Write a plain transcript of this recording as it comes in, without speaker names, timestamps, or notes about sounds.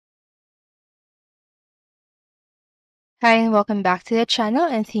Hi and welcome back to the channel,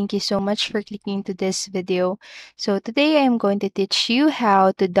 and thank you so much for clicking into this video. So today I am going to teach you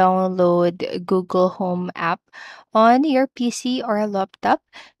how to download Google Home app on your PC or laptop.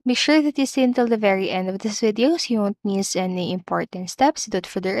 Make sure that you stay until the very end of this video so you won't miss any important steps. Without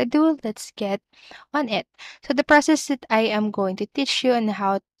further ado, let's get on it. So the process that I am going to teach you on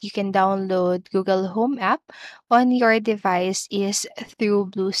how you can download Google Home app on your device is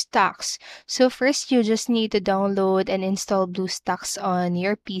through BlueStacks. So first, you just need to download and install BlueStacks on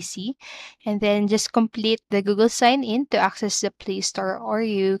your PC, and then just complete the Google sign in to access the Play Store, or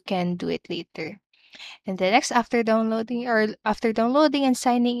you can do it later. And then next, after downloading and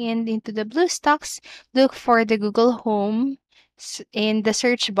signing in into the BlueStacks, look for the Google Home in the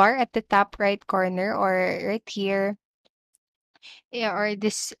search bar at the top right corner or right here. Yeah, or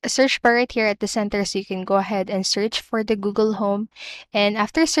this search bar right here at the center, so you can go ahead and search for the Google Home. And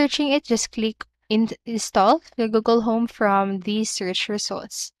after searching it, just click install the Google Home from these search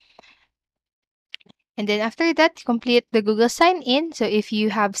results. And then after that, complete the Google sign in. So if you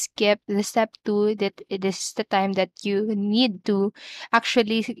have skipped the step two, that it is the time that you need to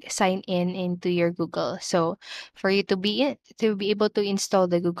actually sign in into your Google. So for you to be able to install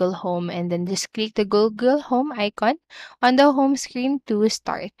the Google Home, and then just click the Google Home icon on the home screen to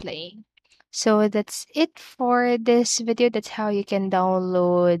start playing. So that's it for this video. That's how you can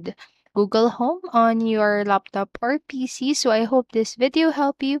download Google Home on your laptop or PC. So I hope this video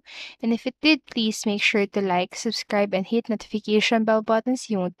helped you. And if it did, please make sure to like, subscribe, and hit notification bell buttons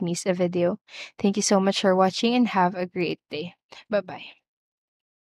so you won't miss a video. Thank you so much for watching and have a great day. Bye bye.